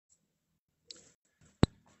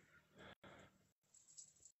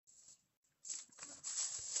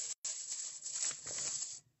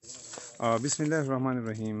بسم الله الرحمن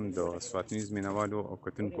الرحیم د سوات نیوز مینوالو او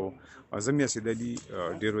کتونکو زه مې اسید علي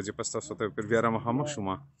ډېر ورځې پس تاسو ته پر بیا رامخامخ شوم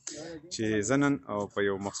چې زه نن په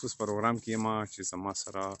یو مخصوص پروګرام کې یم چې زما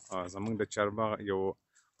سره زموږ د چارباغ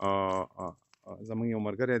زموږ یو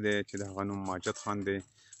ملګری دی چې د هغه نوم ماجد خان دی.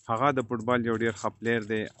 هغه د فوټبال یو ډېر ښه پلیر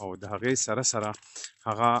دی او د هغې سره سره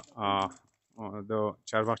هغه د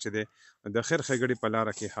چارباغ چې دی د خیر ښېګړې په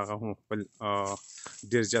لاره کې هغه هم خپل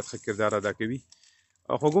ډېر زیات ښه کردار ادا کوي.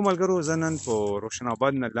 خوږو ملګرو، زه نن په روشن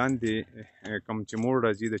آباد نه لاندې کوم چې موړ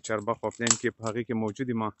راځي د چارباغ په پلین کې په هغې کې موجود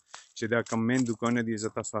یم چې دا کوم مین دوکانونه دي زه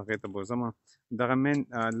تاسو هغې ته بوځم. دغه مین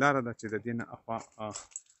لاره ده چې د دې نه اخوا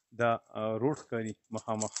دا روډ ښکاري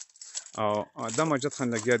مخامخ او دا ماجد خان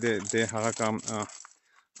لګیا دی د هغه کام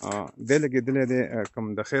دی لګېدلی دی کوم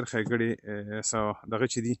د خیر ښېګړې دغه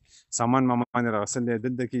چې دي سامان مامان یې راغوښتل دی.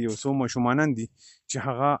 دلته کې یو څو ماشومانان دي چې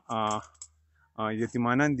هغه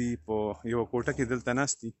یتیمانان دي په یوه کوټه کې دلته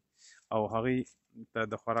ناست دي او هغوی ته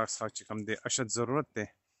د خوراک څښاک چې کوم دی اشد ضرورت دی.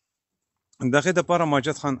 د هغې دپاره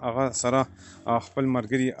ماجد خان هغه سره خپل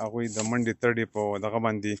ملګري هغوی د منډې ترډې په دغه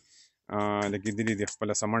باندې لګېدلي دي،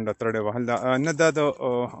 خپله څه منډه ترډې وهل ده. نه دا د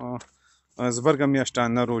زبرګه میاشته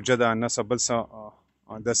نه روژه ده نه څه بل څه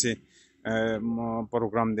داسې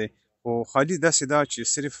پروګرام دی، خو خالي داسې ده چې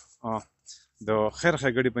صرف د خیر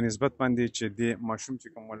ښېګړې په نسبت باندې چې دې ماشوم چې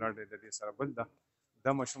کوم ولاړ دی د دې سره بل ده.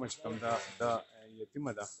 دا ماشومه چې کوم ده دا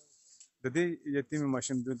یتیمه ده. د دې یتیمې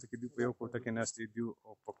ماشوم دلته کې دوی په یو کوټه کې ناست دي، دوی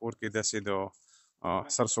په کور کې داسې د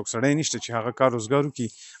سر څوک سړی نشته چې هغه کار روزګار وکړي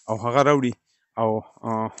او هغه راوړي او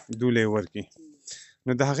دوی له یې ورکړي.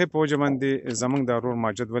 نو د هغې په وجه باندې زموږ د ورور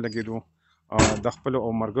ماجد ولګېدو د خپلو او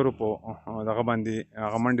ملګرو په دغه باندې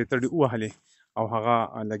هغه منډې ترډې ووهلې او هغه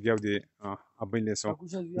لګیا دی ابۍ له څو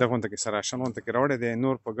دغه غونته کې سره شن غونته کې راوړی دی.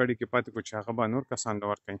 نور په ګاډي کې پاتې کړو چې هغه به نور کسان له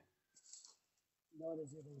ورکوي.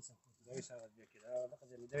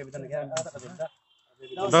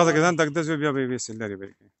 دغه ځای کې ځان دغدس وي بیا به یې ویسې لرې به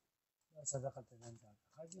یې کوي.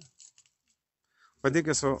 په دې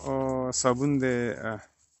کې صابون دی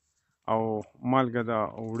او مالګه ده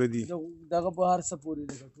او اوړه دي. دغه په هر څه پورې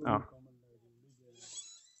دی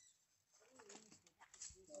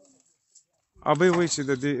ابۍ وایي چې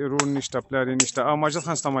د دې رور نشته پلار یې نشته. ماجد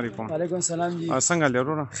خان السلام علیکم. وعلیکم السلام جی. څنګه دی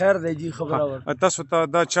وروره؟ خیر دی جی. خبره ور تاسو ته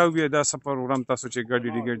دا چا وویل دا څه پروګرام تاسو چې ګاډي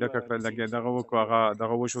ډیګې ډکه کړه لګیا دغه وکړو هغه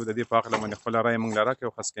دغه وشو د دې په هکله باندې خپله رایه موږ له راکړئ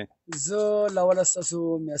او خس کړئ. زه له اوله ستاسو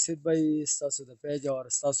میاسد بھائی ستاسو د پیج او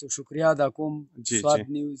ستاسو شکریا ادا کوم. سوات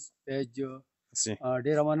نیوز پیج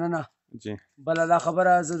ډېره مننه. بله دا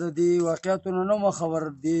خبره زه د دې واقعیتونو نه وم خبر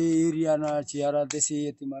دې ایریا نه چې یاره داسې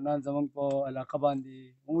یتیمانان زموږ په علاقه باندې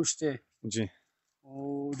موشته او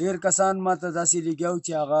ډېر کسان ما ته داسې لګیا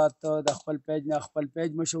چې هغه ته د خپل پیج نه خپل پیج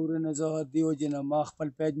مشهور نه زه دې وجې نه ما خپل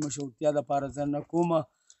پیج مشهورتیا دپاره زه نه کومه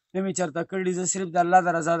نه مې چېرته کړي. زه صرف د الله د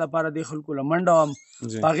رضا دپاره دې خلکو له منډه وم.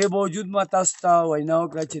 په هغې باوجود ما تاسو ته وینا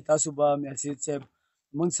وکړه چې تاسو به میرسید صاحب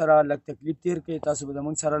موږ سره لږ تکلیف تېر کړئ، تاسو به د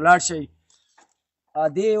موږ سره لاړ شئ.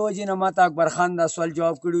 دې وجې نه ما ته اکبر خان دا سوال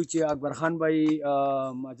جواب کړي چې اکبر خان بھائی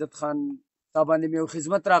ماجد خان تا باندې مې یو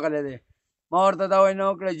خدمت راغلی دی. ما ورته دا وینا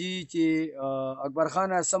وکړه جی چې اکبر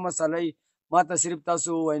خانه څه مسله ما ته صرف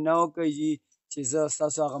تاسو وینا وکړئ جی چې زه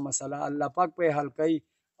ستاسو هغه مسله الله پاک په یې حل کوي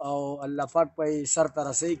او الله پاک په یې سر ته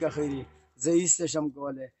رسوي که خیري زه هېڅ نشم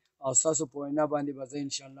کولی او ستاسو په وینا باندې به زه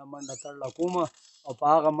انشاءالله منډه تړله کوم او په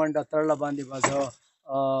هغه منډه تړله باندې به زه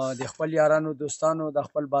د خپل یارانو دوستانو د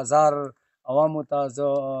خپل بازار عوامو ته زه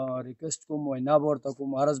ریکویسټ کوم، وینا به ورته کوم،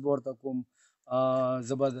 عرض به ورته کوم.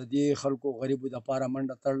 زه به د دې خلکو غریبو دپاره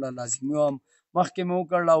منډه تړله لازمي وم. مخکې مې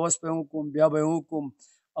وکړله اوس به یې وکړم بیا به یې وکړم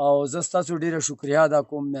او زه ستاسو ډېره شکریا ادا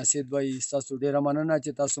کوم میاسد بھائی. ستاسو ډېره مننه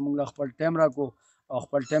چې تاسو موږ له خپل ټایم راکړو او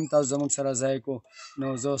خپل ټایم تاسو زموږ سره ضایع کړو. نو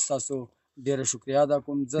زه ستاسو ډېره شکریا ادا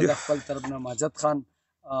کوم. زه د خپل طرف نه ماجد خان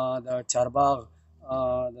د چارباغ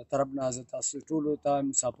د طرف نه زه تاسو ټولو ته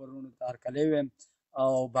مسافرونو ته هرکلی ویم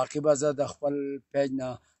او باقي به زه د خپل پیج نه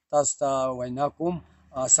تاسو ته وینا کوم.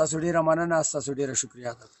 ستاسو ډېره مننه، ستاسو ډېره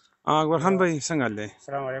شکریا ده. اکبر خان بھائی څنګه حال دی؟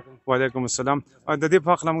 السلام علیکم. وعلیکم السلام. د دې په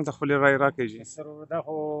هکله موږ ته خپلې رایې راکړئ جي. دا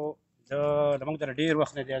خو زموږ ته ډېر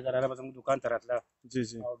وخت نه دی ګرانه به زموږ دوکان ته راتله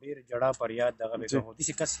او ډېر جړا فریاد دغه به کوو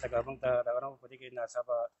داسې کس لکه موږ ته دغه نه په دې کې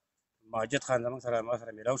ناڅاپه ماجد خان زموږ سره ما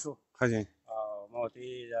سره میلاو شو او ما ورته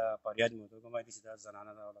دا فریاد مې ورته وکړم داسې دا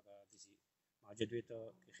زنانه ده لکه داسې ماجد وی ته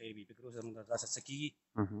خیر وي فکر اوس زموږ داسې څه کېږي.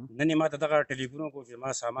 نن یې ما ته دغه ټلیفون وکړو چې ما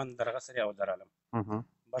سامان درغسرې او درالم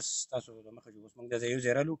بس تاسو د مخه چې اوس موږ د یو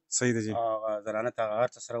ځای رالو. صحیح ده جي. زنانه ته هغه هر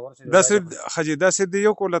څه سره ورسېدو. دا صرف حاجي دا صرف د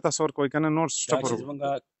یو کور له تاسو ورکوئ که نه نور شته زموږ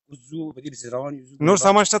ځو په دې پسې روان یو نور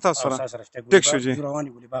سامان شته تاسو سره؟ ټیک شو جي. روان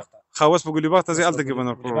یو ګلي باغ ته. ښه اوس په ګلي باغ ته ځئ هلته کې به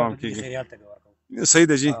نور پروګرام کېږي. خیریات ته به ورکوو. صحیح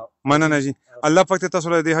ده جی مننه جی الله پاک ته تاسو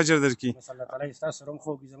له دې اجر درکړي الله تعالی ستاسو سره هم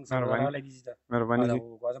خوږي زموږ سره راغلی دي مهرباني جی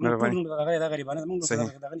مهرباني د غریبانو زموږ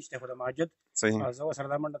سره دغه نشته خو د مهاجد صحیح زه سره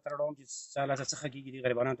دا منډه ترړم چې ساله څخه کېږي د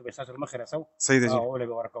غریبانو ته به تاسو مخ رسو صحیح ده جی او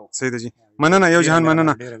له ورکو صحیح ده جی مننه یو جهان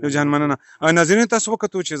مننه یو جهان مننه ناظرین تاسو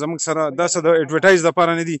وکړو چې زموږ سره دا څه د اډورټایز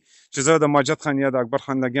لپاره نه دي چې زه د ماجد خان یا د اکبر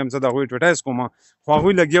خان لګیم زه د هغوی اډورټایز کوم خو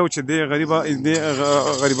هغوی لګیاو چې د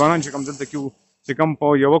غریبانان چې کوم دلته کې وو چې کوم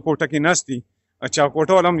په یوه کوټه کې ناست دي چا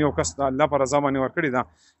کوټه والا هم یو کس د الله په رضا باندې ورکړې ده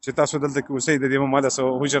چې تاسو دلته کې اوسئ د دې ما داسې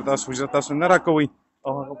حجر تاسو نه راکوئ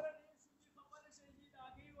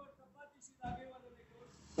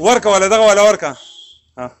ورکه والا دغه والا ورکه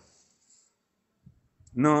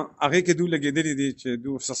نو هغې کې دوی لګېدلي دي چې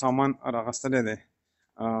دوی څه سامان راغستلی دی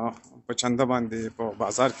په چنده باندې په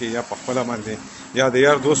بازار کې یا په خپله باندې یا د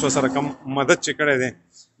یار دوست سره کم مدد چې کړی دی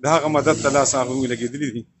د هغه مدد ته لاس هغوی لګېدلي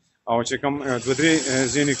دي او چې کوم دوه درې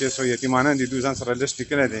ځینې کې څو یتیمانان دي دوی ځان سره لیست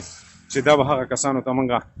لیکلی دی چې دا به هغه کسانو ته مونږ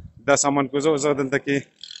دا سامان کوزو زه دلته کې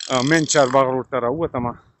مین چارباغ روډ ته راووتم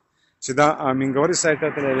چې دا مینګوري سایډ ته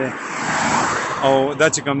تللی دی او دا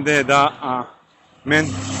چې کوم دی دا مین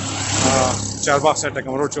چارباغ سایډ ته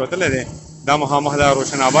کوم روډ چې وتلی دی دا مخامخ د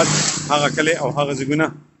روشن آباد هغه کلی او هغه ځایونه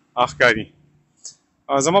ښکاري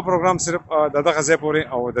زما پروګرام صرف د دغه ځای پورې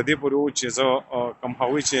او د دې پورې و چې زه کوم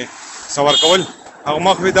هغوی چې سور کول هغه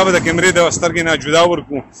ما خو دا به د کیمرې د سترګې نه جدا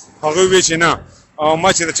ورکړو هغوی وی چې نه ما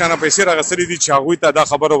چې د چا نه پیسې راغستلې دي چې هغوی ته دا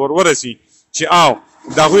خبره ورورسي چې او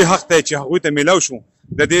د هغوی حق دی چې هغوی ته میلاو شو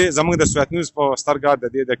د دې زموږ د سوات نیوز په سترګه د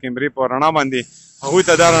دې د کیمرې په رڼا باندې هغوی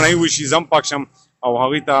ته دا رڼایي وشي زم پاک شم او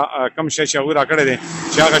هغوی ته کم شی چې هغوی راکړی دی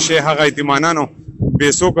چې هغه شی هغه یتیمانانو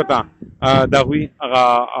بېڅوکو ته د هغوی هغه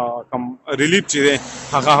کم ریلیف چې دی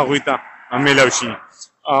هغه هغوی ته میلاو شي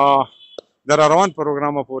د راروان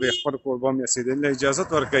پروګرام پورې خپل کوربه مې اسیدل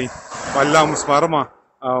اجازت ورکوي په الله مو سپارم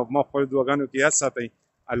ما خپل دعاګانو کې یاد ساتئ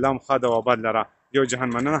الله مو ښه د وباد لره یو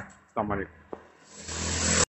جهان مننه السلام علیکم